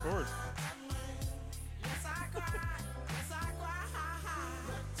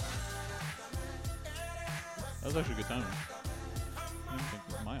was actually a good time. I didn't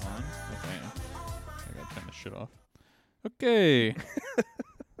think, am I on? Okay. I gotta turn this shit off. Okay.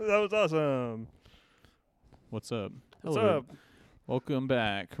 That was awesome. What's up? What's Hello. up? Welcome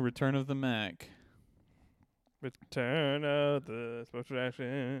back. Return of the Mac. Return of the special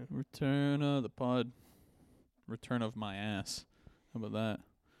action. Return of the pod. Return of my ass. How about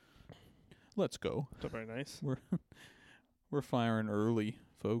that? Let's go. That's very nice. We're firing early,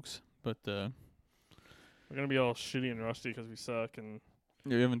 folks. But We're gonna be all shitty and rusty because we suck, and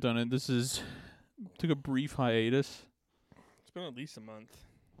you haven't done it. Took a brief hiatus. it's been at least a month.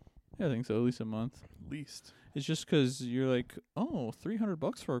 Yeah, I think so. At least a month. At least. It's just 'cause you're like, oh,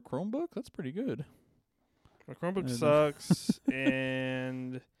 $300 for a Chromebook? That's pretty good. My Chromebook I sucks,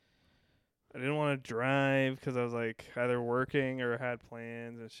 and I didn't want to drive because I was like either working or had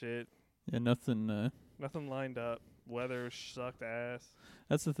plans and shit. Yeah, nothing. Nothing lined up. Weather sucked ass.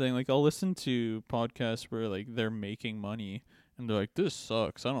 That's the thing. Like, I'll listen to podcasts where like they're making money, and they're like, "This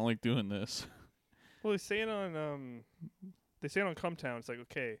sucks. I don't like doing this." Well, they say it on Cumtown. It's like,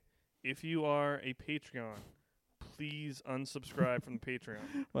 okay, if you are a Patreon, please unsubscribe from the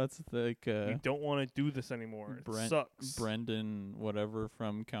Patreon. Well, that's like We don't want to do this anymore. It sucks. Brendan, whatever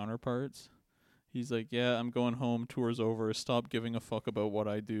from Counterparts. He's like, "Yeah, I'm going home. Tour's over. Stop giving a fuck about what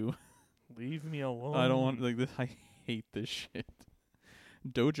I do. Leave me alone. I don't want like this. I hate this shit."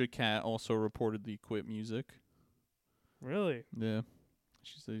 Doja Cat also reportedly quit music. Really? Yeah,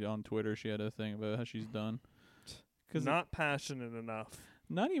 she said on Twitter she had a thing about how she's done. Because not passionate enough.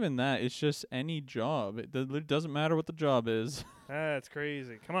 Not even that. It's just any job. It doesn't matter what the job is. That's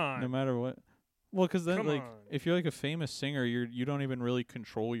crazy. Come on. No matter what. Well, 'cause then Come like on. if you're like a famous singer, you don't even really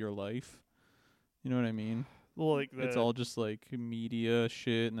control your life. You know what I mean? Well, like It's all just like media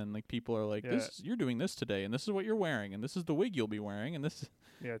shit, and then like people are like, Yeah. "This you're doing this today, and this is what you're wearing, and this is the wig you'll be wearing, and this."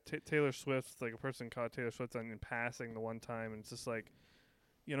 Yeah, Taylor Swift, like a person caught Taylor Swift in passing the one time, and it's just like,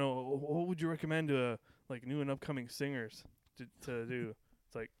 you know, what would you recommend to like new and upcoming singers to do?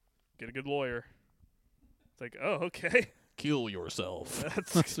 It's like, get a good lawyer. It's like, oh, okay. Kill yourself.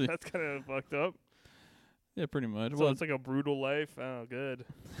 That's kind of fucked up. Yeah, pretty much. So Well, it's like a brutal life. Oh, good.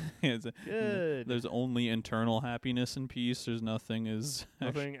 it's Good. there's only internal happiness and peace. There's nothing is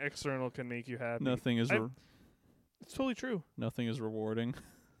Nothing external can make you happy. nothing is It's totally true. nothing is rewarding.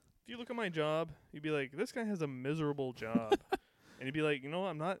 If you look at my job, you'd be like, this guy has a miserable job. And you'd be like, you know what?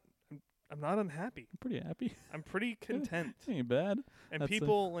 I'm not unhappy. I'm pretty happy. I'm pretty content. Ain't bad. And That's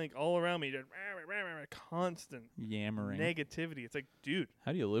people like all around me just constant Yammering. negativity. It's like, dude,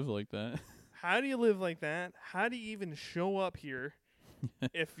 How do you live like that? how do you live like that? How do you even show up here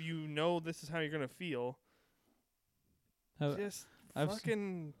if you know this is how you're gonna feel? Just I've s-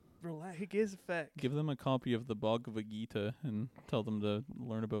 fucking relax. It gives effect. Give them a copy of the Bhagavad Gita and tell them to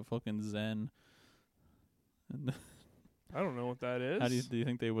learn about fucking Zen. And I don't know what that is. how do you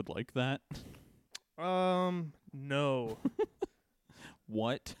think they would like that? No.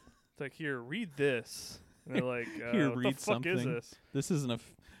 What? It's like, here, read this. And they're like, Here, what read the fuck is something. this? This isn't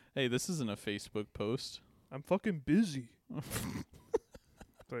hey, this isn't a Facebook post. I'm fucking busy.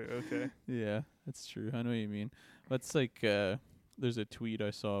 It's like, okay. Yeah, that's true. I know what you mean. But it's like there's a tweet I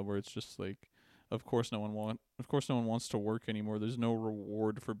saw where it's just like, of course no one wants to work anymore. There's no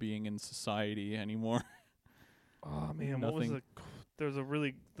reward for being in society anymore. Oh man, what was Nothing. there's a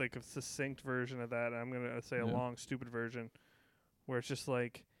really like a succinct version of that. I'm gonna say a Yeah. long stupid version, where it's just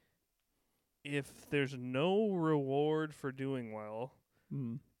like, if there's no reward for doing well,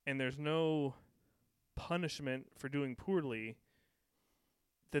 Mm. and there's no punishment for doing poorly,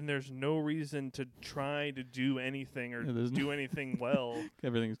 then there's no reason to try to do anything or Yeah, there's do anything well.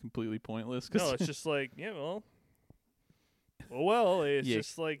 Everything's completely pointless. No, it's just like, yeah, well, it's You-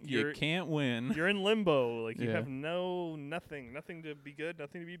 just like you can't win. you're in limbo. Like you Yeah. have nothing to be good,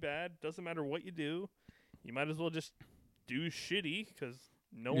 nothing to be bad. Doesn't matter what you do. You might as well just do shitty because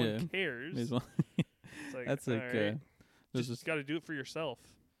no Yeah. one cares. May as well- It's like, That's like alright, there's just this got to do it for yourself.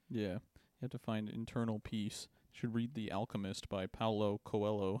 yeah. You have to find internal peace. You should read The Alchemist by Paulo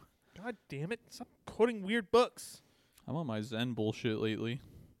Coelho. God damn it! Stop quoting weird books. I'm on my Zen bullshit lately.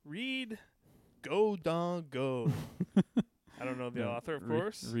 Read Go Dog Go. I don't know the No, author, of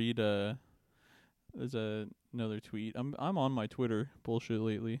course. Read there's another tweet. I'm on my Twitter bullshit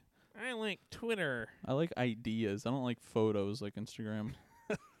lately. I like Twitter. I like ideas. I don't like photos like Instagram.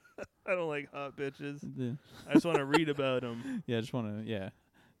 I don't like hot bitches. The- I just want to read about them. yeah, I just want to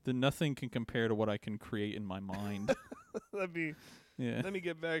The nothing can compare to what I can create in my mind. Let me Yeah.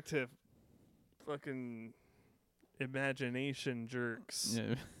 get back to fucking imagination jerks.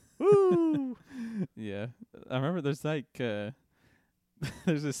 Yeah. Woo! Yeah. I remember there's like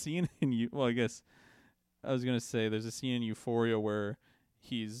there's a scene in you. Well, I guess I was gonna say there's a scene in Euphoria where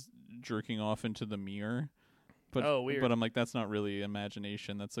he's jerking off into the mirror. But, Oh, weird. But I'm like, that's not really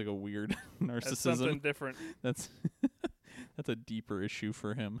imagination. That's like a weird That's narcissism. something different. That's that's a deeper issue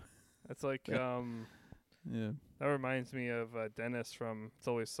for him. That's like Yeah. that reminds me of Dennis from It's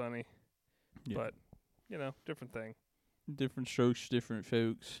Always Sunny. Yeah. But different thing. Different strokes, different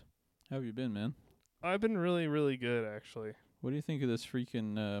folks. How have you been, man? I've been really, really good actually. What do you think of this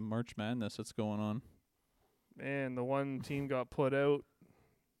freaking March Madness that's going on? Man, the one team got put out.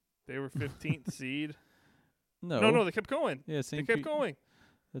 They were 15th seed. No, They kept going. Yeah, They kept going.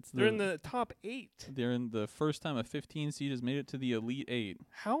 They're in the top 8. They're in the first time a 15 seed has made it to the Elite 8.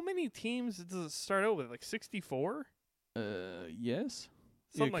 How many teams does it start out with? Like 64? Yes.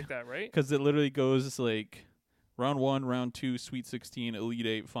 Something like that, right? Because it literally goes like round 1, round 2, Sweet 16, Elite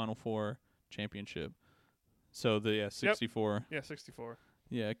 8, Final 4, Championship. So 64. Yeah, 64.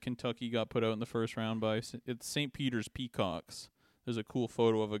 Yeah, Kentucky got put out in the first round by it's St. Peter's Peacocks. There's a cool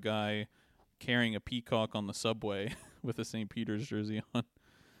photo of a guy carrying a peacock on the subway with a St. Peter's jersey on.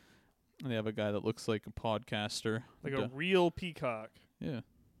 And they have a guy that looks like a podcaster. Like a real peacock. Yeah.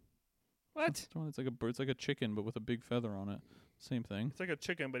 What? It's like a bird. It's like a chicken, but with a big feather on it. Same thing. It's like a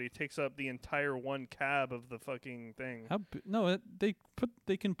chicken, but he takes up the entire one cab of the fucking thing.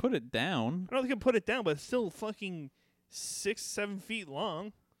 They can put it down. I know they can put it down, but it's still fucking 6-7 feet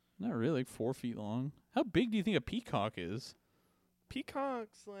long. Not really, like 4 feet long. How big do you think a peacock is?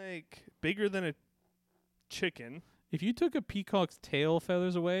 Peacock's like bigger than a chicken. If you took a peacock's tail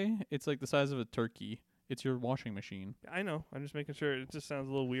feathers away, it's like the size of a turkey. It's your washing machine. I know. I'm just making sure. It just sounds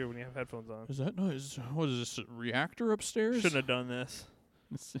a little weird when you have headphones on. Is that noise? What is this, a reactor upstairs? Shouldn't have done this.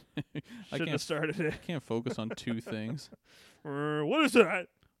 Shouldn't have started it. I can't focus on two things. What is that?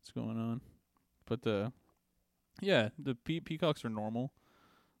 What's going on? But the peacocks are normal.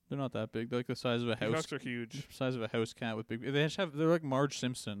 They're not that big. They're like the size of a house. Peacocks are huge. Size of a house cat with big. They're like Marge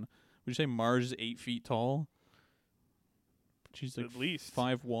Simpson. Would you say Marge is 8 feet tall? She's like at least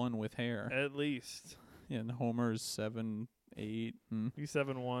 5'1" with hair. At least. Yeah, and Homer is 7'8". He's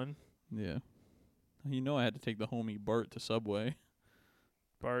 7'1". Yeah. I had to take the homie Bart to Subway.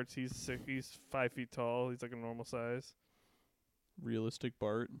 Bart's he's 5 feet tall. He's like a normal size. Realistic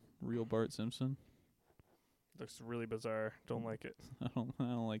Bart, real Bart Simpson. Looks really bizarre. Don't like it. I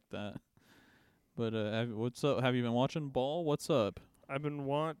don't like that. But what's up? Have you been watching ball? What's up? I've been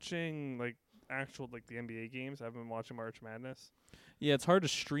watching the NBA games. I've been watching March Madness. Yeah, it's hard to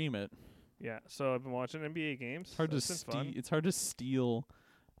stream it. Yeah, so I've been watching NBA games. It's hard It's hard to steal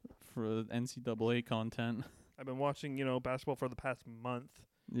for NCAA content. I've been watching, basketball for the past month.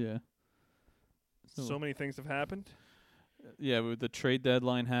 Yeah. So many things have happened. Yeah, the trade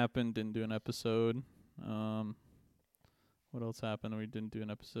deadline happened. Didn't do an episode. What else happened? We didn't do an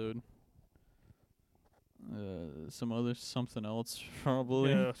episode. Something else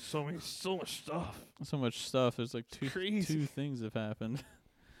probably. Yeah, so much stuff. So much stuff. There's like two Crazy. things have happened.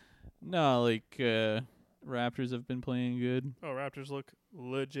 No, Raptors have been playing good. Oh, Raptors look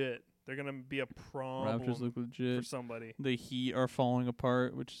legit. They're gonna be a problem. Raptors look legit for somebody. The Heat are falling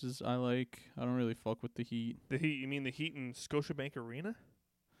apart, which is I don't really fuck with the Heat. The Heat? You mean the Heat in Scotiabank Arena?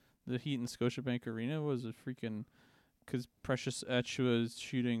 The Heat in Scotiabank Arena was a freaking because Precious Achiuwa is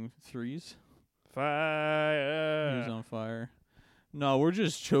shooting threes. Fire. He was on fire. No, we're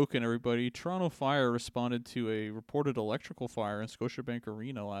just joking, everybody. Toronto Fire responded to a reported electrical fire in Scotiabank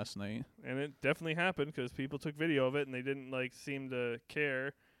Arena last night. And it definitely happened because people took video of it and they didn't seem to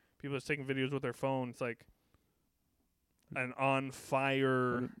care. People just taking videos with their phones, like an on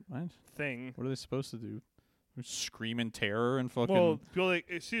fire thing. What are they supposed to do? Scream in terror and fucking. Well, people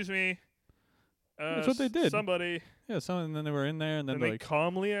excuse me. That's what they did. Somebody. Yeah, and then they were in there, and then they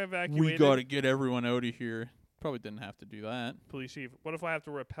calmly evacuated. We got to get everyone out of here. Probably didn't have to do that. Police chief, what if I have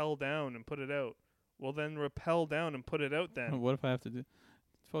to rappel down and put it out? Well, then rappel down and put it out then. What if I have to do...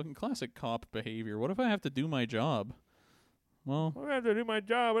 Fucking classic cop behavior. What if I have to do my job? Well... I have to do my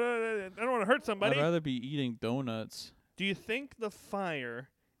job. I don't want to hurt somebody. I'd rather be eating donuts. Do you think the fire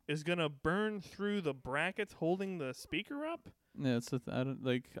is going to burn through the brackets holding the speaker up? Yeah, it's I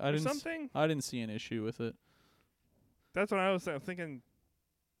didn't see an issue with it. That's what I was thinking.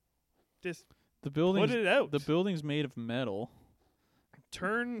 Just... The building's, put it out. The building's made of metal.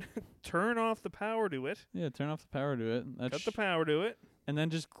 Turn off the power to it. Yeah, turn off the power to it. Cut the power to it. And then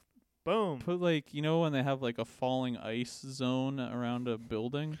just boom. Put when they have a falling ice zone around a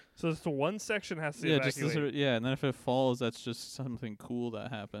building. So it's the one section has to evacuate. And then if it falls, that's just something cool that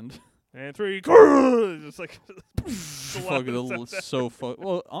happened. And 3, just so fuck.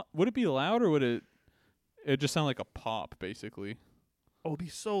 Well, would it be loud or would it just sound like a pop basically? Oh, it'd be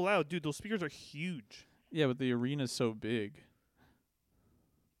so loud. Dude, those speakers are huge. Yeah, but the arena's so big.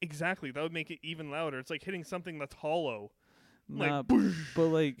 Exactly. That would make it even louder. It's like hitting something that's hollow. Nah, Like, but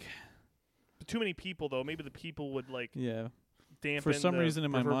like, too many people though. Maybe the people would like yeah. dampen. For some the reason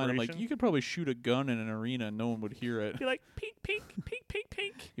in my mind, I'm like, reverberation. you could probably shoot a gun in an arena and no one would hear it. Be like pink, pink, pink, pink,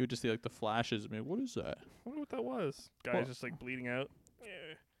 pink. You would just see like the flashes. I mean, what is that? I wonder what that was. Guys Well- just like bleeding out.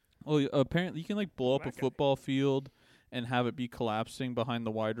 Yeah. Oh, apparently you can like blow up a That guy. football field and have it be collapsing behind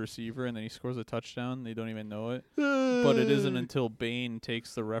the wide receiver, and then he scores a touchdown. They don't even know it. But it isn't until Bane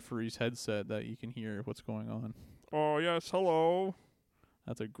takes the referee's headset that you can hear what's going on. Oh yes, hello.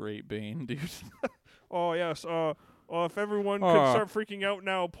 That's a great Bane, dude. Oh yes. If everyone could Uh, start freaking out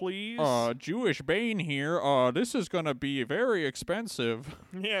now, please. Jewish Bane here. This is gonna be very expensive.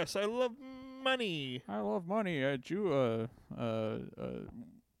 Yes, I love money. I love money.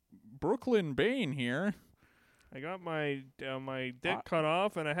 Brooklyn Bane here. I got my my dick cut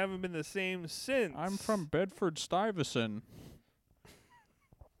off, and I haven't been the same since. I'm from Bedford Stuyvesant.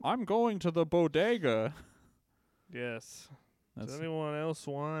 I'm going to the bodega. Yes. That's Does anyone else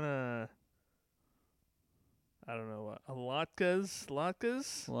want I don't know what latkes?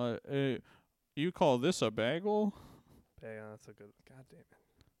 Latkes? what. You call this a bagel? Yeah, that's a good. God damn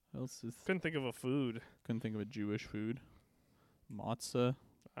it! Else is, Couldn't think of a food. couldn't think of a Jewish food. Matzah.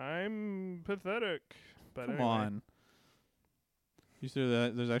 I'm pathetic. But Come anyway. on. You see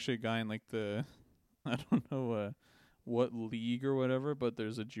that? There's actually a guy in like the, I don't know what league or whatever, but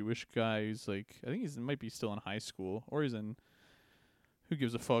there's a Jewish guy who's like, I think might be still in high school or he's in. Who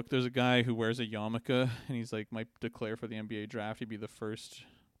gives a fuck? There's a guy who wears a yarmulke and he's like might declare for the NBA draft. He'd be the first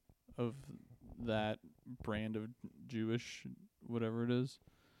of that brand of Jewish, whatever it is.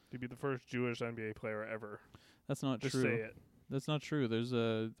 He'd be the first Jewish NBA player ever. That's not Just true. say it. That's not true. There's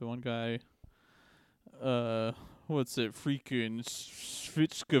the one guy. What's it? Freaking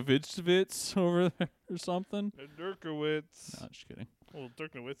Svitskavitsvits over there or something. Dirkowitz. No, just kidding. Well,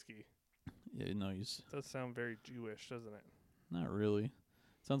 Dirk Nowitzki. Yeah, no, he's Does sound very Jewish, doesn't it? not really.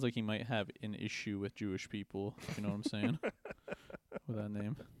 Sounds like he might have an issue with Jewish people. If you know what I'm saying? With that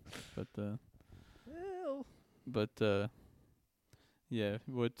name, Well, yeah.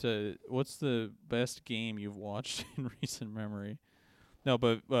 What's the best game you've watched in recent memory? No,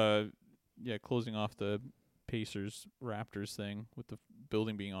 but yeah. Closing off the Pacers Raptors thing with the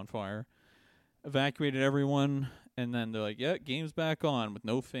building being on fire, evacuated everyone, and then they're like, "Yeah, game's back on with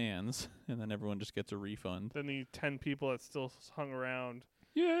no fans," and then everyone just gets a refund. then the 10 people that still hung around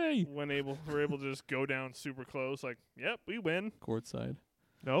Yay! were able to just go down super close. Like, yep, we win. Courtside.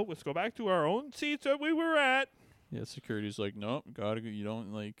 No, let's go back to our own seats that we were at. Yeah, security's like, nope, gotta go. You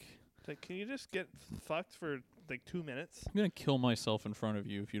don't like. It's like, can you just get fucked for like 2 minutes? I'm gonna kill myself in front of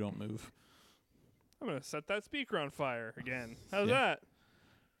you if you don't move. I'm gonna set that speaker on fire again. How's Yeah. that?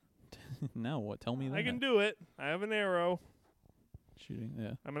 Now what? Tell me that. I can do it. I have an arrow. Shooting.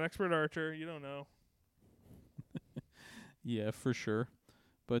 Yeah. I'm an expert archer. You don't know. Yeah, for sure.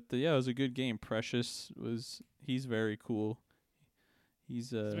 But yeah, it was a good game. Precious he's very cool.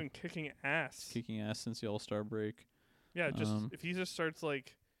 He's He's been kicking ass. kicking ass since the All-Star break. Yeah, just if if he just starts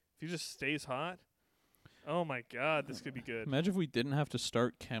like, if he just stays hot. Oh my God, this could be good. Imagine if we didn't have to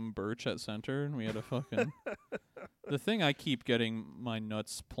start Kem Birch at center and we had a fucking. The thing I keep getting my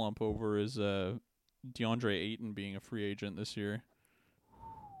nuts plump over is DeAndre Ayton being a free agent this year.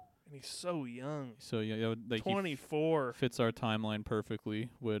 And he's so young. So yeah, like he 24. fits our timeline perfectly.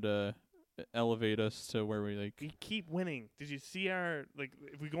 Would elevate us to where we like. We keep winning. Did you see our like?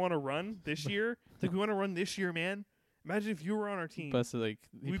 If we go on a run this year, like we want to run this year, man. Imagine if you were on our team. But like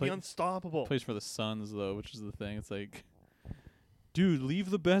he We'd be unstoppable. plays for the Suns though, which is the thing. It's like, dude,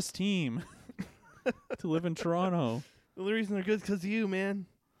 leave the best team to live in Toronto. The only reason they're good is because of you, man.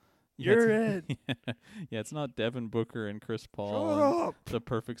 Yeah, You're it's- it. Yeah, it's not Devin Booker and Chris Paul. Shut and up. the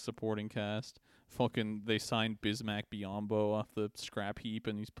perfect supporting cast. Fucking, they signed Bismack Biyombo off the scrap heap,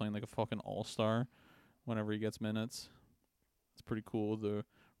 and he's playing like a fucking all-star whenever he gets minutes. It's pretty cool. The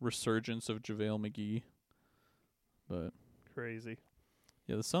resurgence of JaVale McGee. But Crazy.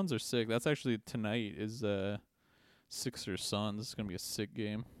 yeah, the Suns are sick. That's actually tonight is Sixers Suns. It's gonna be a sick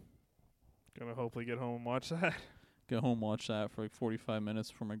game. Gonna hopefully get home and watch that. Get home, watch that for like 45 minutes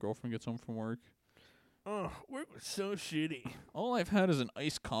before my girlfriend gets home from work. Oh, work was so shitty. All I've had is an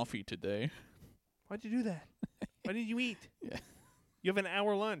iced coffee today. Why'd you do that? Why didn't you eat? Yeah. You have an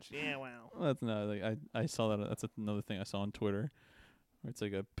hour lunch. Yeah, wow. Well, that's not like I saw that. That's another thing I saw on Twitter. Where it's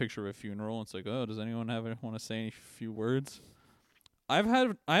like a picture of a funeral. And it's like, oh, does anyone want to say any few words? I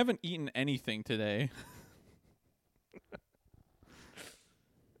haven't eaten anything today.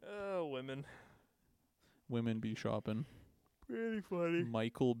 Oh, women. Women be shopping. Pretty funny.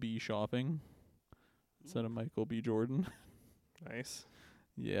 Michael be shopping. instead of Michael B. Jordan. Nice.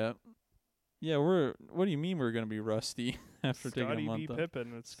 Yeah. Yeah, what do you mean we're going to be rusty after taking a Scotty month B. off?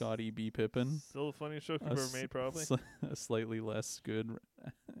 Pippen. It's Scotty B. Pippen. still the funniest joke A you've ever s- made, probably. A slightly less good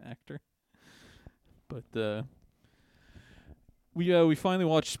actor. But we finally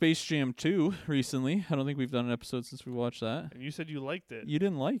watched Space Jam 2 recently. I don't think we've done an episode since we watched that. And you said you liked it. You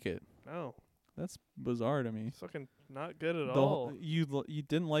didn't like it. No. That's bizarre to me. It's fucking not good at The all. you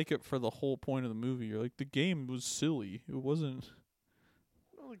didn't like it for the whole point of the movie. You're like, the game was silly. It wasn't.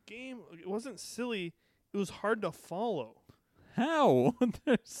 Well, the game, it wasn't silly. It was hard to follow. How?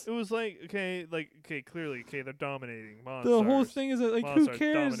 There's, It was like, clearly, they're dominating. Monstars. the whole thing is that, like, who Monstars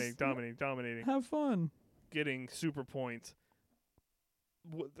cares? Dominating. Have fun. Getting super points.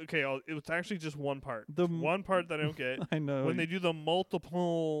 It was actually just one part. The One part that I don't get. I know. When they do the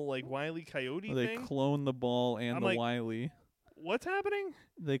multiple, like, Wile E. Coyote they thing. clone the ball and I'm the like, Wily. What's happening?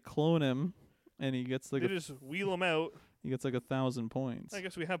 They clone him, and he gets like They just wheel him out. he gets like 1,000 points. I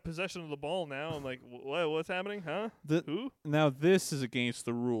guess we have possession of the ball now. I'm like, what's happening? Huh? The, Who? now this is against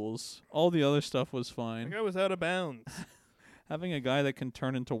the rules. All the other stuff was The fine. guy was out of bounds. Having a guy that can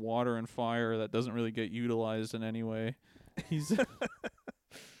turn into water and fire that doesn't really get utilized in any way. He's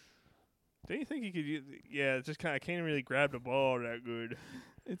Don't you think he could use... Yeah, it's just kind of... I can't really grab the ball that good.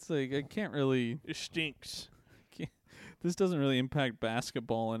 it's like I can't really. It stinks. This doesn't really impact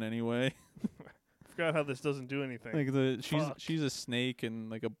basketball in any way. Forgot how this doesn't do anything. Like Fuck. she's a snake and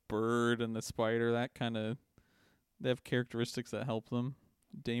like a bird and the spider. That kind of they have characteristics that help them.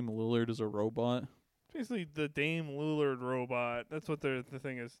 Dame Lillard is a robot. Basically, the Dame Lillard robot. That's what the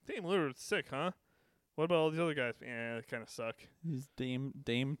thing is. Dame Lillard's sick, huh? What about all these other guys? Yeah, they kind of suck. He's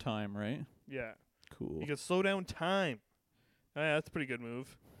Dame Time, right? Yeah. Cool. He can slow down time. Oh, yeah, that's a pretty good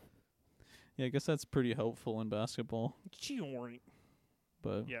move. Yeah, I guess that's pretty helpful in basketball. Yeah.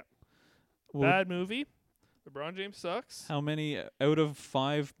 But well, Bad movie. LeBron James sucks. how many out of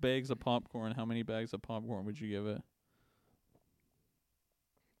 5 bags of popcorn? How many bags of popcorn would you give it?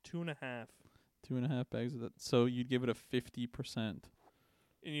 2.5. 2.5 bags of that. So you'd give it a 50%. And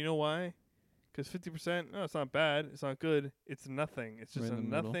you know why? Because 50%, no, it's not bad. It's not good. It's nothing. It's just Right a in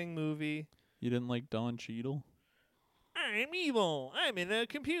the middle. nothing movie. You didn't like Don Cheadle? I'm evil. I'm in a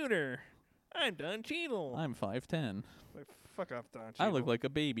computer. I'm Don Cheadle. I'm 5'10". Like, fuck off, Don Cheadle. I look like a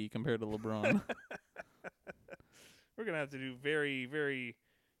baby compared to LeBron. We're going to have to do very, very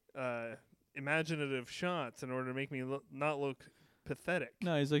imaginative shots in order to make me not look pathetic.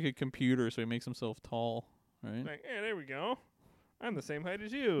 No, he's like a computer, so he makes himself tall, right? Like, hey, there we go. I'm the same height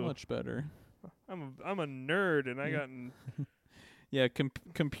as you. Much better. I'm a nerd, and I Yeah. got... Yeah,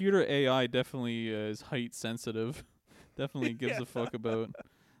 computer AI definitely is height sensitive. Definitely gives Yeah. a fuck about.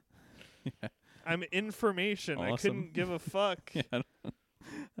 Yeah, I'm information. I Awesome. couldn't give a fuck. yeah,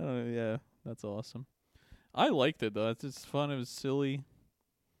 yeah, that's awesome. I liked it though. It's just fun. It was silly.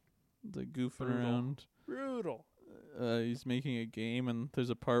 It's like goofing Brutal. around. Brutal. He's making a game, and there's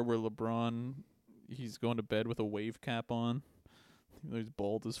a part where LeBron, he's going to bed with a wave cap on. He's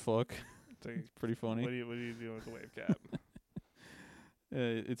bald as fuck. It's like, It's pretty funny. what are you doing with the wave cap?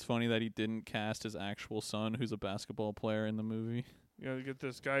 It's funny that he didn't cast his actual son, who's a basketball player in the movie. You know, you get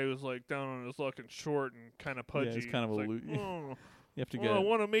this guy who's like down on his luck and short and kind of pudgy. Yeah, he's kind of It's a like, You have to I get.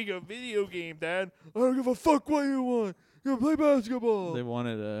 want to make a video game, Dad. I don't give a fuck what you want. You play basketball. They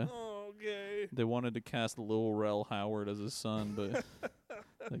wanted Oh, okay. They wanted to cast Lil Rel Howard as his son, but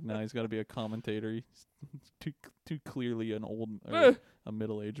like, nah, he's got to be a commentator. He's too clearly an old, or a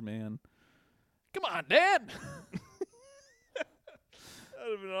middle-aged man. Come on, Dad.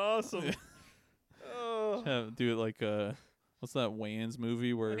 That'd have been awesome. Oh, Do it like what's that Wayans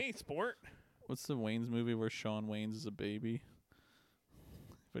movie where? I hate sport. What's the Wayans movie where Sean Wayans is a baby,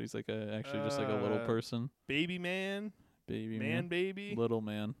 but he's like actually just like a little person, Baby man. baby Man baby. little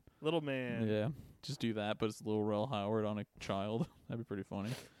man. Little man. Yeah, just do that, but it's Lil Rel Howard on a child. That'd be pretty funny.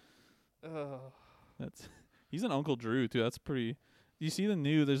 He's an Uncle Drew too. That's pretty. You see the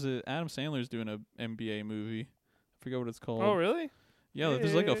new? There's Adam Sandler's doing a NBA movie. I forget what it's called. Oh, really? Yeah,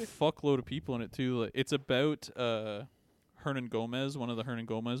 there's like a Hey. fuckload of people in it too. Like, it's about Hernan Gomez, one of the Hernan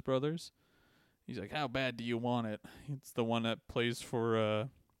Gomez brothers. He's like, "How bad do you want it?" It's the one that plays for. I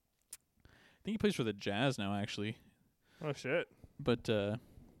think he plays for the Jazz now, actually. Oh, shit. But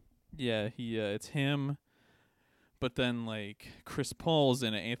yeah, it's him. But then like Chris Paul's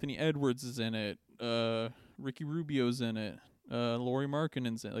in it, Anthony Edwards is in it, Ricky Rubio's in it, Laurie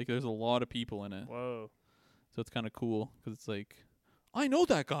Markkinen's in it. Like, there's a lot of people in it, Whoa. so it's kind of cool because it's like, I know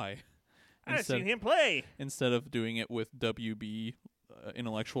that guy. I've seen him play. Instead of doing it with WB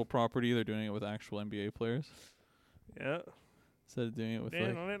intellectual property, they're doing it with actual NBA players. Yeah. Instead of doing it with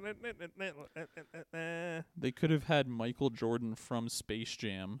they could have had Michael Jordan from Space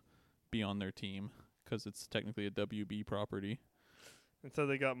Jam be on their team because it's technically a WB property. And so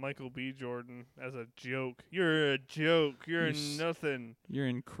they got Michael B. Jordan as a joke. You're a joke. You're nothing. You're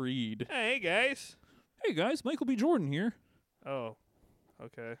in Creed. Hey, guys. Hey, guys. Michael B. Jordan here. Oh,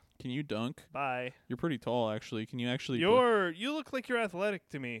 okay. Can you dunk? Bye. You're pretty tall, actually. Can you actually... You look like you're athletic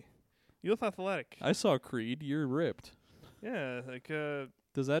to me. You look athletic. I saw Creed. You're ripped. Yeah, like...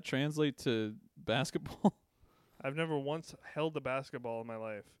 Does that translate to basketball? I've never once held a basketball in my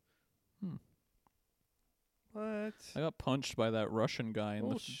life. What? I got punched by that Russian guy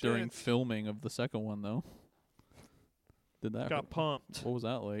during filming of the second one, though. Did that got pumped. What was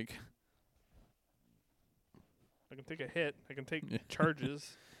that like? I can take a hit. I can take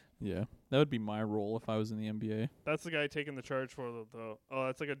charges. Yeah, that would be my role if I was in the NBA. That's the guy taking the charge for the though. Oh,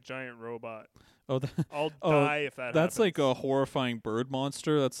 that's like a giant robot. Oh, I'll die if that That's happens. like a horrifying bird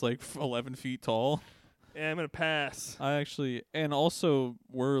monster that's like 11 feet tall. Yeah, I'm going to pass. And also,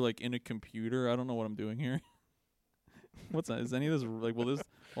 we're like in a computer. I don't know what I'm doing here. What's that? Is any of this like, will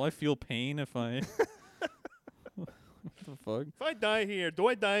I feel pain if I... What the fuck? If I die here, do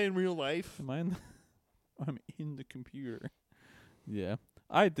I die in real life? Am I in I'm in the computer. Yeah.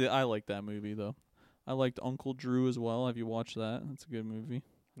 I like that movie, though. I liked Uncle Drew as well. Have you watched that? That's a good movie.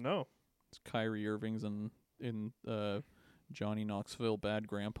 No. It's Kyrie Irving's in Johnny Knoxville bad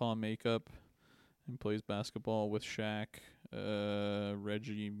grandpa makeup and plays basketball with Shaq,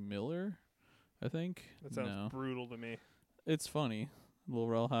 Reggie Miller, I think. That sounds brutal to me. It's funny. Lil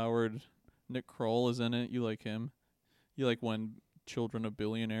Rel Howard, Nick Kroll is in it. You like him. You like when children of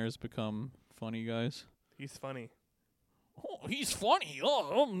billionaires become funny guys. He's funny. Oh, he's funny.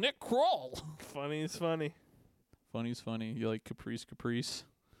 Oh, I'm Nick Kroll. Funny's funny. Funny's funny. You like Caprice.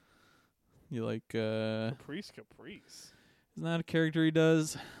 You like Caprice. Isn't that a character he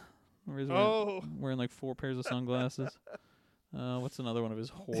does? Or is wearing like 4 pairs of sunglasses? What's another one of his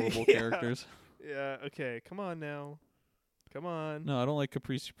horrible characters? Yeah, okay. Come on now. Come on. No, I don't like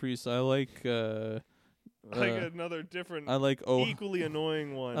Caprice. I like another different equally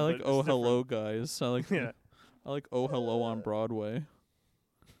annoying one. I like Oh Hello Guys. I like I like Oh Hello on Broadway.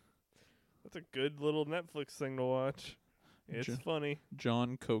 That's a good little Netflix thing to watch. It's funny.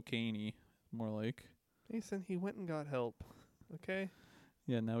 John Cocaine, more like. Mason, he went and got help. Okay?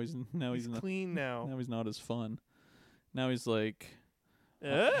 Yeah, now he's clean now. Now he's not as fun. Now he's like,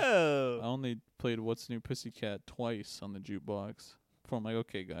 oh. I only played What's New Pussycat twice on the jukebox. Before I'm like,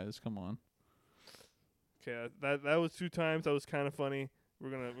 okay, guys, come on. Okay, that was 2 times. That was kind of funny. We're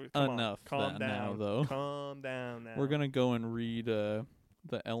gonna calm down now, though. Calm down now. We're gonna go and read the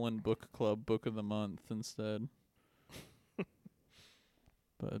Ellen Book Club Book of the Month instead.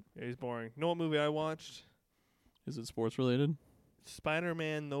 But yeah, he's boring. Know what movie I watched? Is it sports related?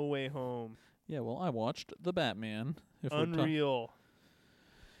 Spider-Man: No Way Home. Yeah, well, I watched The Batman. Unreal.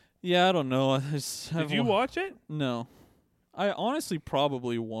 Yeah, I don't know. Did you watch it? No. I honestly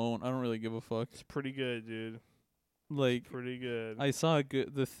probably won't. I don't really give a fuck. It's pretty good, dude. Like, pretty good. I saw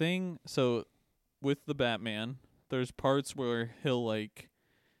the thing. So, with the Batman, there's parts where he'll like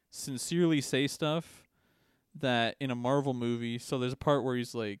sincerely say stuff that in a Marvel movie. So there's a part where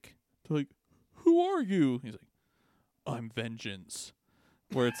he's like, "Who are you?" He's like, "I'm Vengeance."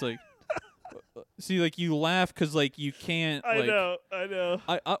 Where it's like, see, like you laugh because like you can't. I know.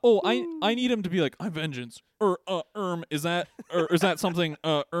 I need him to be like, "I'm Vengeance." Is that something?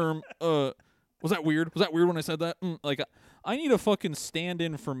 Was that weird? Was that weird when I said that? I need a fucking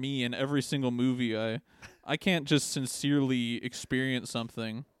stand-in for me in every single movie. I can't just sincerely experience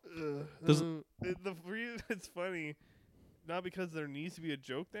something. The reason it's funny, not because there needs to be a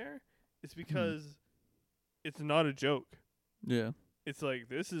joke there, it's because it's not a joke. Yeah. It's like,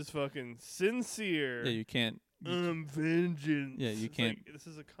 this is fucking sincere. Yeah, you can't. Vengeance. Yeah, you can't. Like, this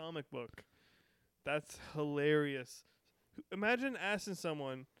is a comic book. That's hilarious. Imagine asking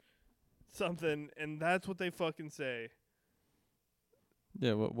someone something, and that's what they fucking say.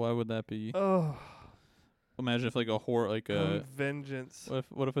 Yeah, why would that be? Oh. Imagine if like a horror, like a vengeance.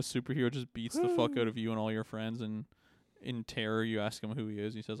 What if a superhero just beats the fuck out of you and all your friends, and in terror you ask him who he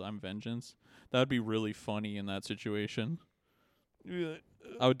is, he says, "I'm Vengeance." That would be really funny in that situation. Like,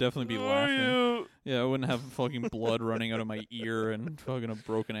 I would definitely be who laughing. Are you? Yeah, I wouldn't have fucking blood running out of my ear and fucking a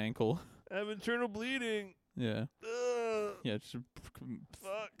broken ankle. I have internal bleeding. Yeah. Yeah, just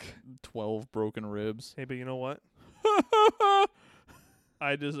fuck. 12 broken ribs. Hey, but you know what?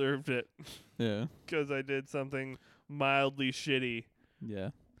 I deserved it. Yeah. Because I did something mildly shitty. Yeah.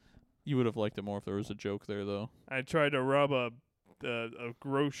 You would have liked it more if there was a joke there, though. I tried to rob a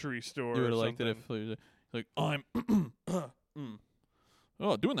grocery store. You would have liked it if like,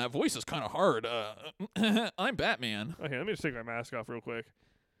 Oh, doing that voice is kind of hard. I'm Batman. Okay, let me just take my mask off real quick.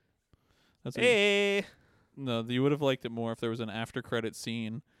 That's Hey. No, you would have liked it more if there was an after credit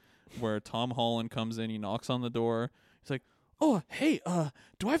scene where Tom Holland comes in, he knocks on the door. He's like, "Oh, hey,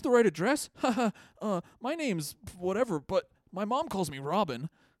 do I have the right address? My name's whatever, but my mom calls me Robin."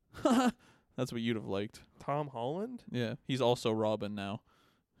 That's what you'd have liked. Tom Holland? Yeah, he's also Robin now.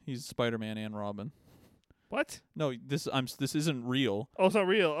 He's Spider-Man and Robin. What? No, this isn't real. Oh, it's not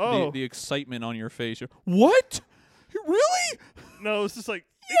real. Oh. The excitement on your face. What? Really? No, it's just like,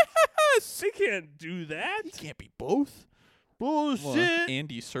 Yes! they can't do that. He can't be both. Bullshit. Well,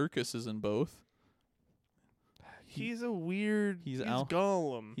 Andy Serkis is in both. He's a weird. He's He's Al-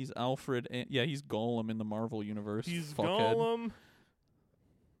 Gollum. He's Alfred. He's Gollum in the Marvel universe. He's fuckhead. Gollum.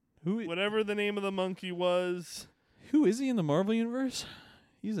 Whatever the name of the monkey was. Who is he in the Marvel universe?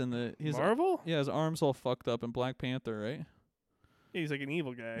 He's in the Marvel? Yeah, his arm's all fucked up in Black Panther, right? Yeah, he's like an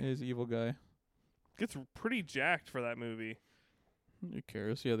evil guy. He's an evil guy. Gets pretty jacked for that movie. Who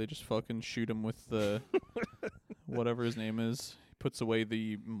cares? Yeah, they just fucking shoot him with the whatever his name is. He puts away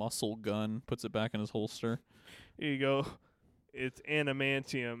the muscle gun, puts it back in his holster. Here you go. It's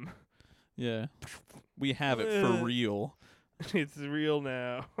adamantium. Yeah. We have it for real. It's real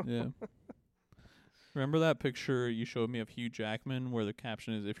now. Yeah. Remember that picture you showed me of Hugh Jackman where the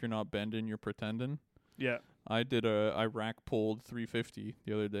caption is, "If you're not bending, you're pretending"? Yeah. I rack pulled 350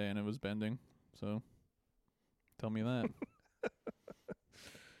 the other day and it was bending. So tell me that.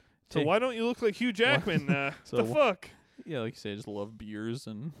 So Hey. why don't you look like Hugh Jackman? So the fuck? Yeah, like you say, I just love beers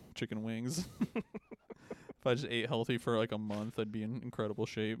and chicken wings. If I just ate healthy for like a month, I'd be in incredible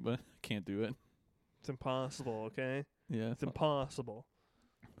shape, but I can't do it. It's impossible, okay? Yeah. It's impossible.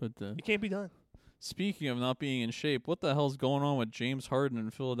 But It can't be done. speaking of not being in shape, what the hell's going on with James Harden in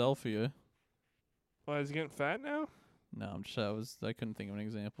Philadelphia? Why, is he getting fat now? No, I couldn't think of an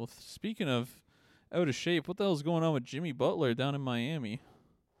example. Speaking of out of shape, what the hell's going on with Jimmy Butler down in Miami?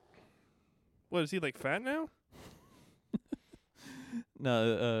 What, is he like fat now?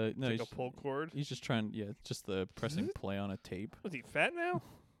 No, Like a pull cord? he's just trying. Yeah, just the pressing play on a tape. Was he fat now?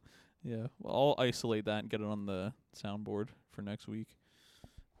 Yeah, well, I'll isolate that and get it on the soundboard for next week.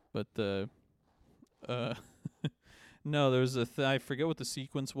 But no, there was I forget what the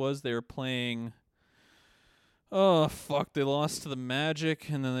sequence was. They were playing. Oh fuck! They lost to the Magic,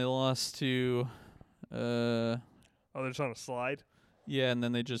 and then they lost to. Oh, they're just on a slide? Yeah, and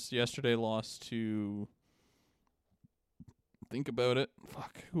then they just yesterday lost to. Think about it.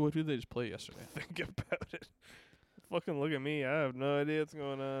 Fuck. Who did they just play yesterday? Think about it. Fucking look at me. I have no idea what's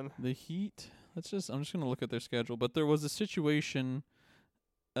going on. The Heat. I'm just gonna look at their schedule. But there was a situation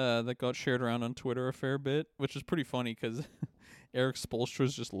that got shared around on Twitter a fair bit, which is pretty funny because Eric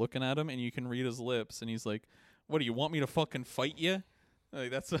Spoelstra's just looking at him, and you can read his lips, and he's like, "What do you want me to fucking fight you?"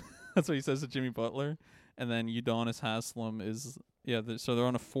 Like that's that's what he says to Jimmy Butler. And then Udonis Haslem is so they're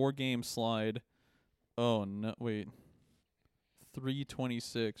on a 4-game slide. Oh no, wait.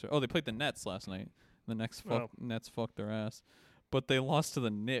 326. Oh, they played the Nets last night. The Nets fucked their ass. But they lost to the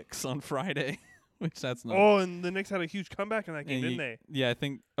Knicks on Friday, which that's not. Oh, and the Knicks had a huge comeback in that game, didn't they? Yeah, I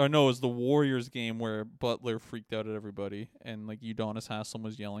think. Or no, it was the Warriors game where Butler freaked out at everybody, and like Udonis Haslem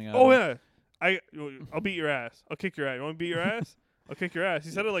was yelling at him. Oh, yeah. I'll beat your ass. I'll kick your ass. You want to beat your ass? I'll kick your ass. He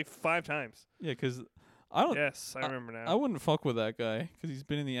said it like 5 times. Yeah, because I don't. Yes, I remember now. I wouldn't fuck with that guy because he's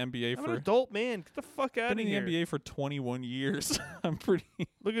been in the NBA I'm for. an adult man. Get the fuck out of Been here. in the NBA for 21 years. I'm pretty.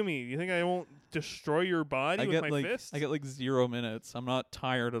 Look at me. You think I won't destroy your body with my fist? I get like 0 minutes. I'm not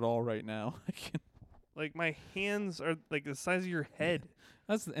tired at all right now. I can. Like my hands are like the size of your head.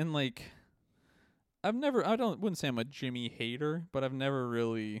 And like, wouldn't say I'm a Jimmy hater, but I've never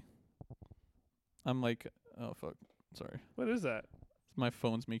really. I'm like, oh fuck, sorry. What is that? My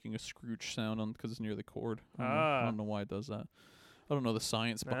phone's making a scrooch sound because it's near the cord. I don't know why it does that. I don't know the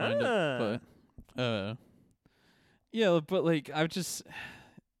science behind it, but yeah, but like I've just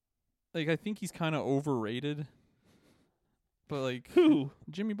like I think he's kind of overrated. But like Who?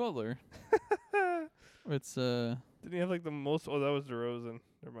 Jimmy Butler. It's Didn't he have like the most? Oh, that was DeRozan.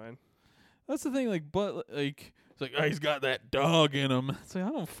 Never mind. That's the thing. Like, but like it's like he's got that dog in him. It's like I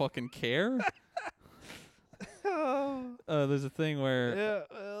don't fucking care. There's a thing where Yeah,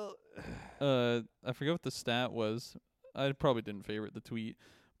 well, I forget what the stat was. I probably didn't favorite the tweet,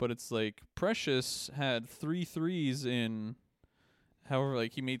 but it's like Precious had 3 threes in. However,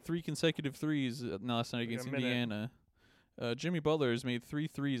 like he made 3 consecutive threes last night against Indiana. Jimmy Butler has made 3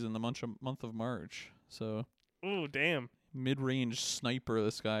 threes in the month of March. So. ooh, damn. Mid-range sniper.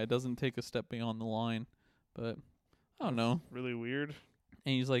 This guy doesn't take a step beyond the line, but I don't know. Really weird.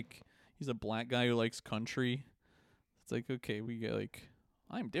 And he's a black guy who likes country. It's like, okay, we get like,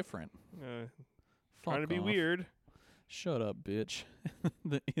 I'm different. Fuck Trying to be off. weird. Shut up, bitch.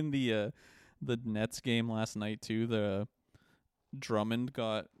 In the Nets game last night too, the Drummond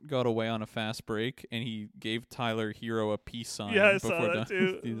got away on a fast break, and he gave Tyler Hero a peace sign. Yeah, I before saw that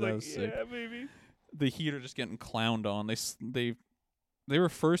too. Dude, that was sick. Yeah, baby. The Heat are just getting clowned on. They were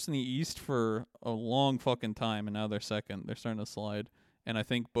first in the East for a long fucking time, and now they're second. They're starting to slide, and I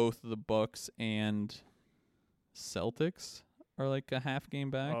think both the Bucks and Celtics are like a half game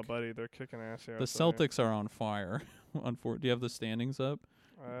back. Oh, buddy, they're kicking ass here. The Celtics are on fire. Do you have the standings up?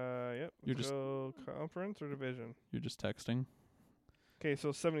 Yep. You're Let's just- go conference or division. You're just texting. Okay, so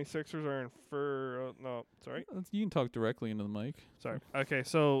 76ers are in no, sorry. You can talk directly into the mic. Sorry. Okay,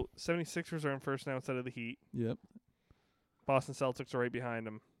 so 76ers are in first now instead of the Heat. Yep. Boston Celtics are right behind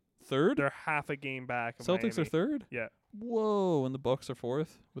them. Third? They're half a game back of Celtics Miami. are third? Yeah. Whoa, and the Bucks are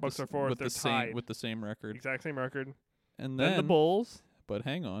fourth? Bucks are fourth, With they're the same tied. with the same record. Exact same record. And Then then the Bulls. But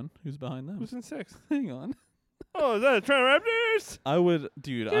hang on, who's behind them? Who's in sixth? Hang on. Oh, is that the Toronto Raptors? I would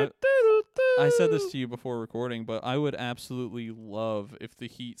I said this to you before recording, but I would absolutely love if the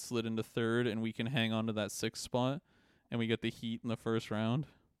Heat slid into third and we can hang on to that sixth spot and we get the Heat in the first round.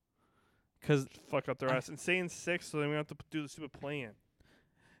 'Cause Fuck up their ass and stay in sixth, so then we have to do the stupid play-in.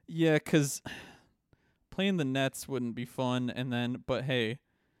 yeah, 'cause playing the Nets wouldn't be fun, and then but hey,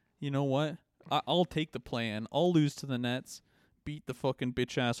 you know what? I'll take the play-in. I'll lose to the Nets, beat the fucking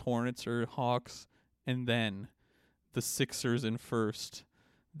bitch ass Hornets or Hawks, and then the Sixers in first,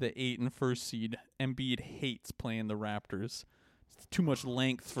 the 8 in first seed. Embiid hates playing the Raptors. It's too much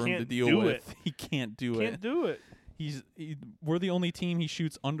length for him to Can't deal do with. it. He can't do Can't it. do it. We're the only team he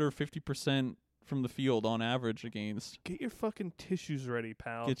shoots under 50% from the field on average against. Get your fucking tissues ready,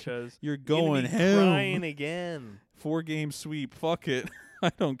 pal. Get your- Because You're you're gonna going be home. crying again. 4-game sweep. Fuck it.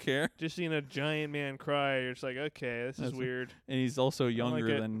 I don't care. Just seeing a giant man cry, you're just like, okay, this is That's- weird. And he's also younger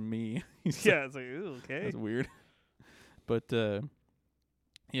it. than me. He's Yeah, it's like, ooh, okay. That's weird. But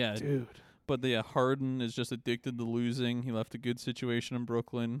yeah, Dude. but Harden is just addicted to losing. He left a good situation in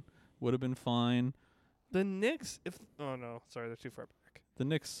Brooklyn. Would have been fine. The Knicks, oh no, sorry, they're too far back. The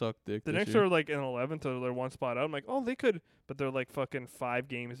Knicks suck dick. The this Knicks year. are like in 11th, or they're one spot out. I'm like, oh, they could, but they're like fucking 5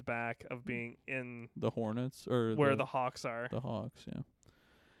 games back of being in the Hornets or where the Hawks are. the Hawks. Yeah,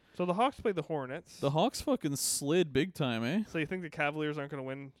 So the Hawks play the Hornets. the Hawks fucking slid big time, eh? So you think the Cavaliers aren't going to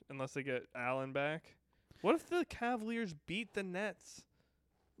win unless they get Allen back? What if the Cavaliers beat the Nets?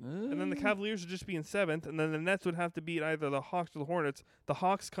 And then the Cavaliers would just be in 7th, and then the Nets would have to beat either the Hawks or the Hornets. The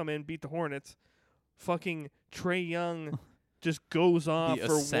Hawks come in, beat the Hornets. Fucking Trae Young just goes off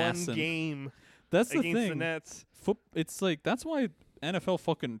for assassin. 1 game That's the against the thing. Nets. It's like that's why NFL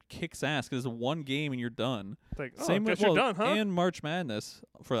fucking kicks ass because it's 1 game and you're done. It's like, oh, Same guess with you're done, huh? and March Madness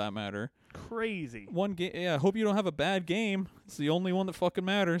for that matter. Crazy. 1 game. Yeah, I hope you don't have a bad game. It's the only one that fucking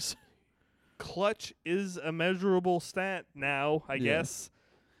matters. Clutch is a measurable stat now, I Yeah. guess.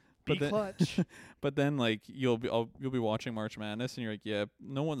 Be But then- clutch. But then like you'll be watching March Madness and you're like, yeah,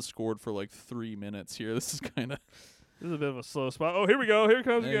 no one scored for like 3 minutes here. This is kind of This is a bit of a slow spot. Oh, here we go. Here it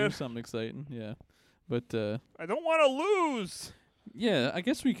comes again. something exciting. Yeah, but I don't want to lose. yeah, I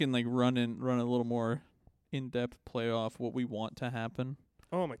guess we can like run a little more in-depth playoff what we want to happen.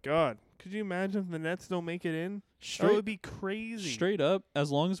 Oh my God! Could you imagine if the Nets don't make it in? That would be crazy. Straight up, as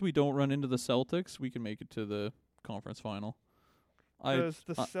long as we don't run into the Celtics, we can make it to the conference final. Because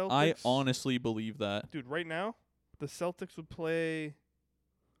the Celtics. I honestly believe that. Dude, right now, the Celtics would play.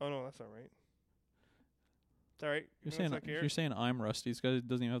 Oh no, that's not right. It's all right. You're saying I'm rusty. This guy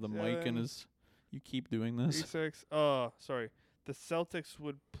doesn't even have the mic in 7, his. You keep doing this. 3-6. Oh, sorry. The Celtics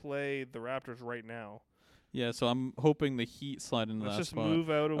would play the Raptors right now. Yeah, so I'm hoping the Heat slide into Let's that just spot. move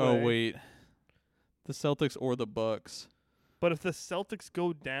out away. Oh wait, the Celtics or the Bucks? But if the Celtics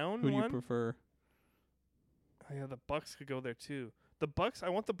go down Who do you one, prefer? oh yeah, the Bucks could go there too. The Bucks, I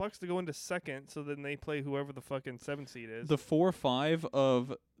want the Bucks to go into second, so then they play whoever the fucking 7 seed is. The 4-5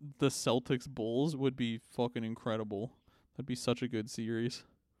 of the Celtics Bulls would be fucking incredible. That'd be such a good series.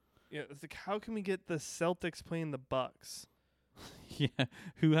 Yeah, it's like how can we get the Celtics playing the Bucks? Yeah,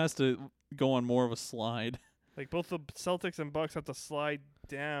 who has to go on more of a slide? Like both the Celtics and Bucks have to slide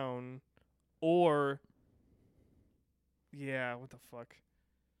down, or yeah, what the fuck?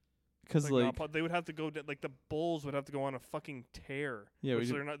 Because like, they would have to go like the Bulls would have to go on a fucking tear. Yeah, which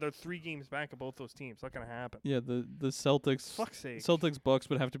we they're not. They're 3 games back of both those teams. It's not gonna happen. yeah, the Celtics Fuck's sake. Celtics Bucks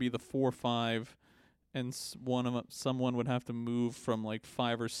would have to be the 4-5, and someone would have to move from like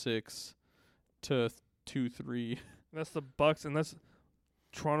 5 or 6 to 2-3. That's the Bucks, unless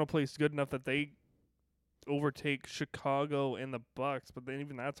Toronto plays good enough that they overtake Chicago and the Bucks. But then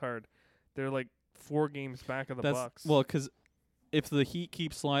even that's hard. They're like 4 games back of the That's Bucks. well, because if the Heat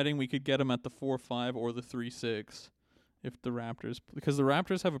keep sliding, we could get them at the 4-5 or the 3-6. If the Raptors, because the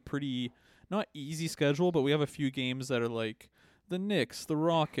Raptors have a pretty not easy schedule, but we have a few games that are like the Knicks, the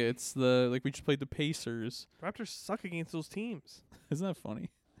Rockets, we just played the Pacers. Raptors suck against those teams. Isn't that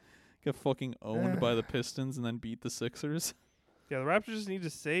funny? Get fucking owned by the Pistons and then beat the Sixers. Yeah, the Raptors just need to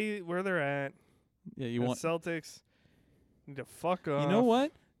stay where they're at. Yeah, you The want Celtics need to fuck off. You know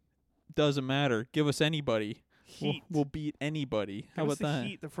what? Doesn't matter. Give us anybody. Heat. We'll beat anybody. How Give about us the that?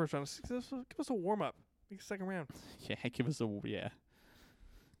 Heat the first round. Give us a warm up. Make a second round. Yeah, give us a yeah.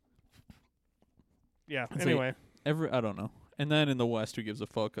 Yeah. It's Anyway, I don't know. And then in the West, who gives a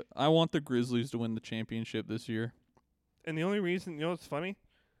fuck? I want the Grizzlies to win the championship this year. and the only reason, you know what's funny?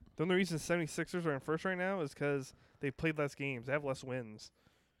 The only reason 76ers are in first right now is because they played less games. They have less wins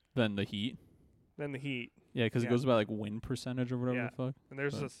Then the Heat. than the Heat. Yeah, because Yeah. it goes by like win percentage or whatever Yeah. the fuck. And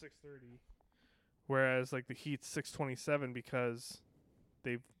there's Right. a 630. Whereas like the Heat's 627 because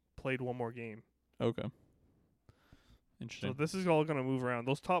they've played one more game. Okay. So Interesting. this is all going to move around.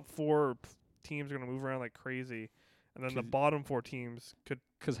 Those top 4 teams are going to move around like crazy. And then the 'Cause- bottom 4 teams could.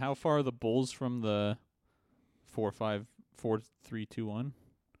 Because how far are the Bulls from the 4-5, 4-3-2-1?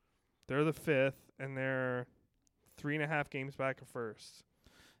 They're the 5th, and they're 3.5 games back of first.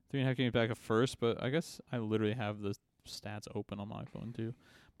 3.5 games back at first, but I guess I literally have the stats open on my phone too.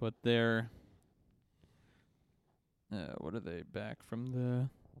 But they're what are they back from the?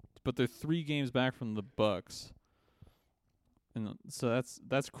 But they're 3 games back from the Bucks, and so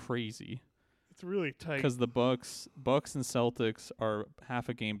that's crazy. It's really tight. Because the Bucks and Celtics are half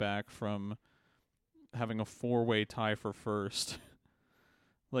a game back from having a 4-way tie for first.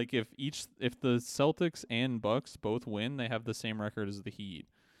 Like if the Celtics and Bucks both win, they have the same record as the Heat.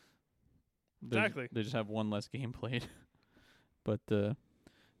 Exactly. They just have one less game played. But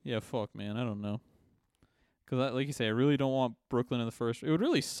yeah, fuck, man, I don't know. Because like you say, I really don't want Brooklyn in the first. It would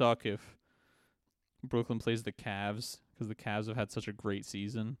really suck if Brooklyn plays the Cavs, because the Cavs have had such a great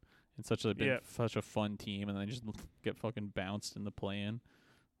season and such a fun team, and they just get fucking bounced in the play-in.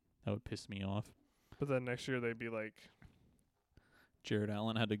 That would piss me off. But then next year they'd be like Jared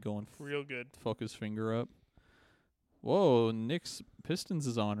Allen had to go and real good. fuck his finger up. Whoa, Knicks Pistons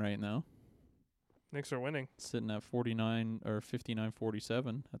is on right now. Knicks are winning. Sitting at 49 or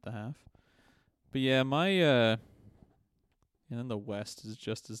 59-47 at the half. But yeah, and then the West is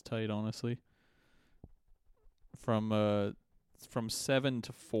just as tight, honestly. From 7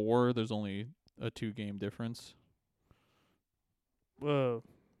 to 4, there's only a 2-game difference. Whoa.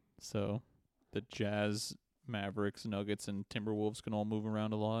 So the Jazz, Mavericks, Nuggets, and Timberwolves can all move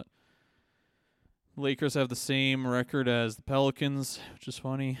around a lot. Lakers have the same record as the Pelicans, which is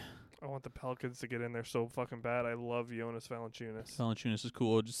funny. I want the Pelicans to get in there so fucking bad. I love Jonas Valanciunas. Valanciunas is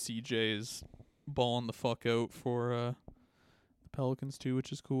cool. Just CJ is balling the fuck out for the Pelicans too,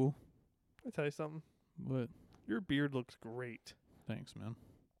 which is cool. I tell you something. But Your beard looks great. thanks, man.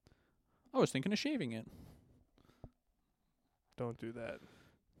 I was thinking of shaving it. Don't do that.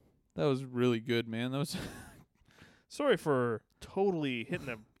 That was really good, man. That was Sorry for totally hitting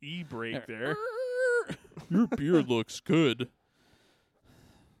the e-brake there. Your beard looks good.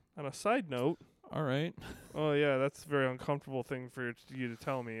 On a side note, All right. oh yeah, that's a very uncomfortable thing for you to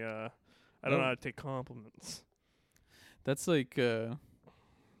tell me. I don't know how to take compliments. That's like yeah,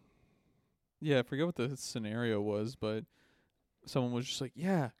 I forget what the scenario was, but someone was just like,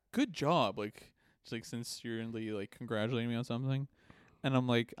 "Yeah, good job." Like just like sincerely like congratulating me on something. And I'm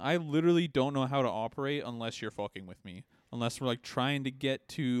like, I literally don't know how to operate unless you're fucking with me. Unless we're like trying to get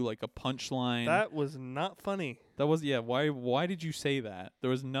to like a punchline. That was not funny. That was why did you say that? There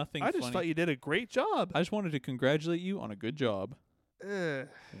was nothing I just funny. thought you did a great job. I just wanted to congratulate you on a good job. Ugh,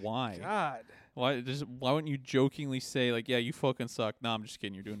 Why? God. Why wouldn't you jokingly say like, "Yeah, you fucking suck." No, I'm just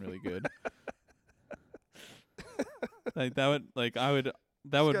kidding. You're doing really good. Like that would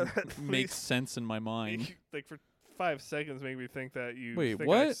gotta make please- sense in my mind. Like for 5 seconds made me think that you Wait, think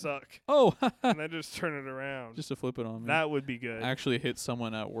I what? suck. Oh, And then just turn it around. just to flip it on me. That would be good. I actually hit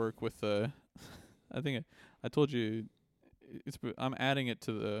someone at work with I think I told you I'm adding it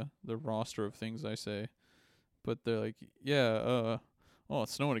to the roster of things I say. But they're like, "Yeah, oh,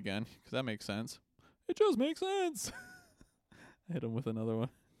 it's snowing again." 'Cause that makes sense. It just makes sense. I hit him with another one.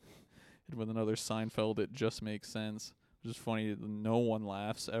 Hit him with another Seinfeld. It just makes sense. Which is funny. No one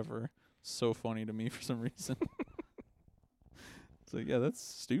laughs ever. So funny to me for some reason. It's like, yeah, that's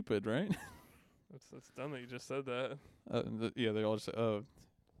stupid, right? That's dumb that you just said that. Yeah, they all just say, "Oh,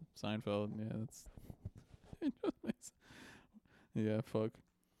 Seinfeld." Yeah, that's. It just makes. Yeah, fuck.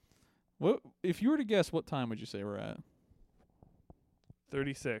 What if you were to guess? What time would you say we're at?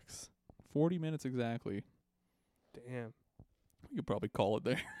 36. 40 minutes exactly. Damn. We could probably call it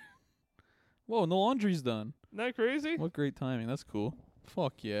there. Whoa, and the laundry's done. Isn't that crazy? What great timing. That's cool.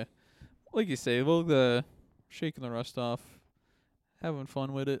 Fuck yeah. Like you say, we'll shaking the rust off, having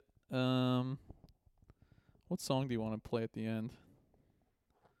fun with it. What song do you want to play at the end?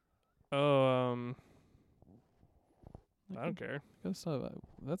 Oh, I don't care. That's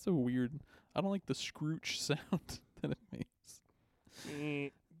a weird. I don't like the scrooch sound that it makes.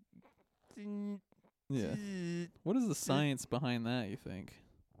 Yeah. What is the science behind that, you think?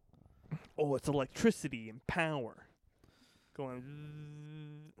 Oh, it's electricity and power.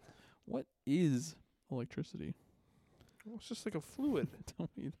 Going. What is electricity? Well, it's just like a fluid. Tell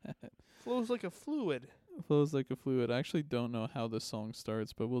me that. Flows like a fluid. Flows like a fluid. I actually don't know how this song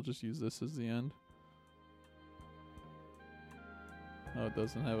starts, but we'll just use this as the end. Oh, it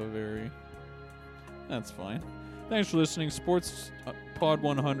doesn't have a very... That's fine. Thanks for listening. Sports Pod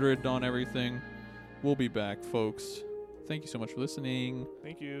 100 on everything. We'll be back, folks. Thank you so much for listening.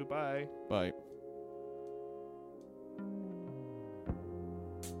 Thank you. Bye. Bye.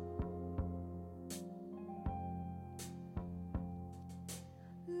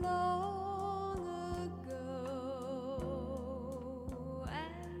 Long ago,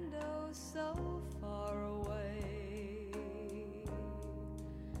 and oh so far away,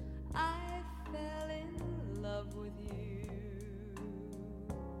 I fell in love with you.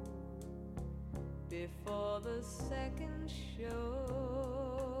 Before the second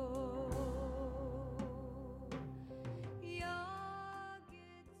show,